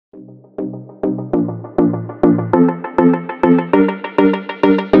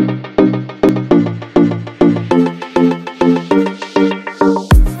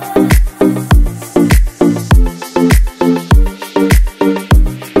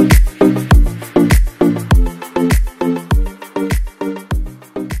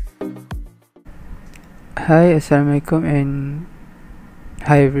Hi, Assalamualaikum, and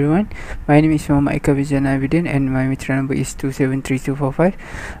hi everyone. My name is Muhammad Eka Vijana Abidin, and my meter number is 273245.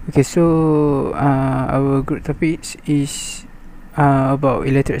 Okay, so our group topic is about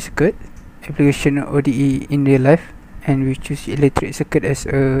electric circuit application of ODE in real life, and we choose electric circuit as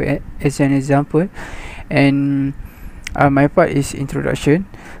an example. And my part is introduction.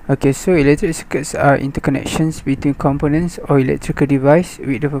 Okay, so electric circuits are interconnections between components or electrical device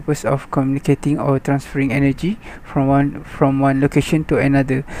with the purpose of communicating or transferring energy from one location to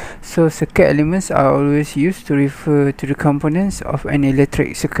another. So circuit elements are always used to refer to the components of an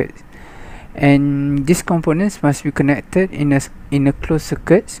electric circuit, and these components must be connected in a closed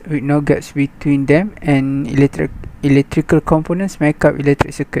circuit with no gaps between them, and electrical components make up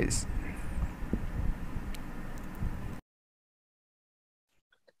electric circuits.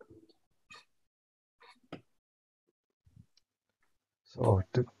 So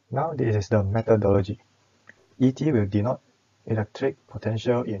now this is the methodology. ET will denote electric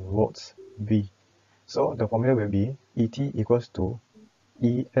potential in volts V. So the formula will be ET equals to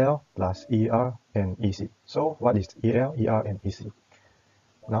EL plus ER and EC. So what is EL, ER and EC?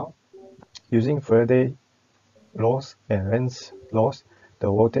 Now, using Faraday laws and Lenz's laws, the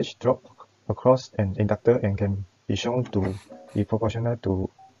voltage drop across an inductor and can be shown to be proportional to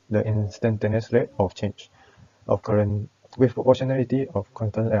the instantaneous rate of change of current with proportionality of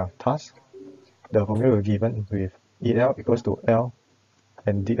constant L. Thus, the formula will be given with EL equals to L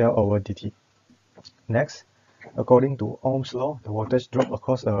and dL over dt. Next, according to Ohm's law, the voltage drop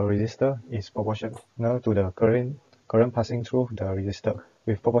across a resistor is proportional to the current passing through the resistor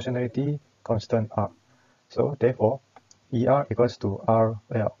with proportionality constant R. So therefore, ER equals to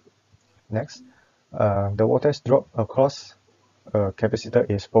RL. Next, the voltage drop across a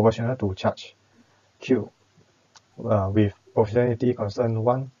capacitor is proportional to charge Q with proportionality constant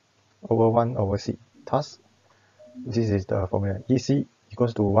 1 over C. Thus, this is the formula EC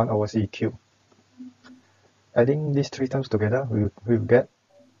equals to 1 over C Q. Adding these three terms together, we will get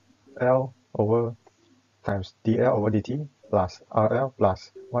L over times dL over dt plus RL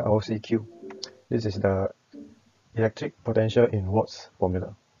plus 1 over CQ. This is the electric potential in volts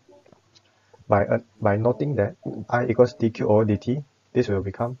formula. By noting that I equals dq over dt, this will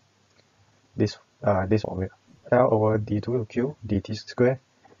become this formula. L over d2q dt square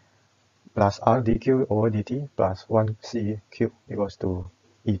plus R dq over dt plus 1 CQ equals to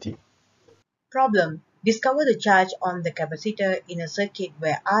ET. Problem. Discover the charge on the capacitor in a circuit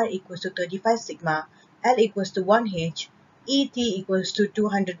where R equals to 35 sigma, L equals to 1 H, ET equals to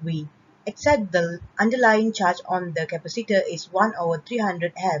 200 V. Except the underlying charge on the capacitor is 1 over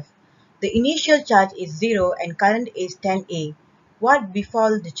 300 F. The initial charge is 0 and current is 10 A. What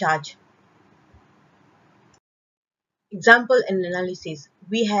befall the charge? Example and analysis.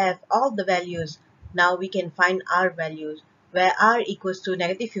 We have all the values. Now we can find R values, where R equals to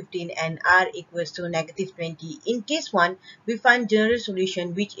 -15 and R equals to -20. In case 1, we find general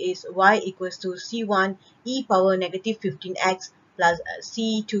solution, which is y equals to C1 e power -15x plus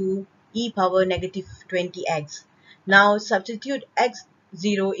C2 e power -20x. Now substitute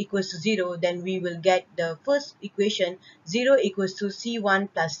x0 equals to 0, then we will get the first equation 0 equals to C1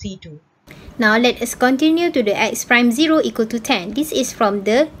 plus C2. Now let us continue to the x prime 0 equal to 10. This is from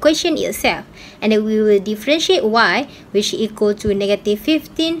the question itself. And then we will differentiate y, which equal to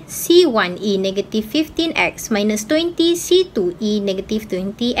 -15 C1e -15x minus 20 C2e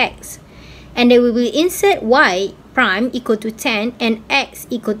 -20x. And then we will insert y prime equal to 10 and x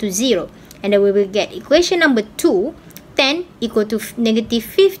equal to 0. And then we will get equation number 2, 10 equal to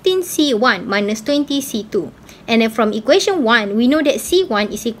 -15 C1 minus 20 C2. And then from equation 1, we know that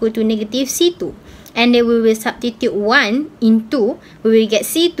C1 is equal to -C2. And then we will substitute 1 in 2, we will get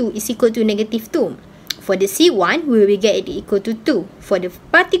C2 is equal to -2. For the C1, we will get it equal to 2. For the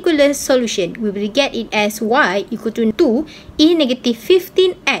particular solution, we will get it as y equal to 2 e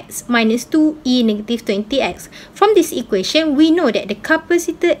 -15x minus 2 e -20x. From this equation, we know that the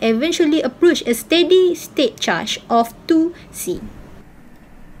capacitor eventually approach a steady state charge of 2C.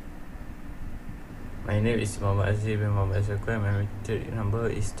 My name is Muhammad Aziz bin Muhammad Azakwan. My meter number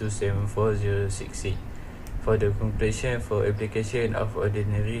is 274068. For the conclusion for application of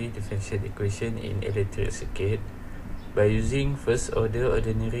ordinary differential equation in electric circuit, By using first order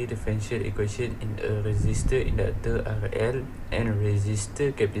ordinary differential equation in a resistor inductor RL and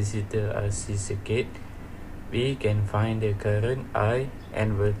resistor capacitor RC circuit, we can find the current I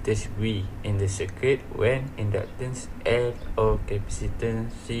and voltage V in the circuit when inductance L or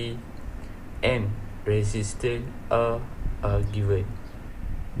capacitance C and resistor R are given.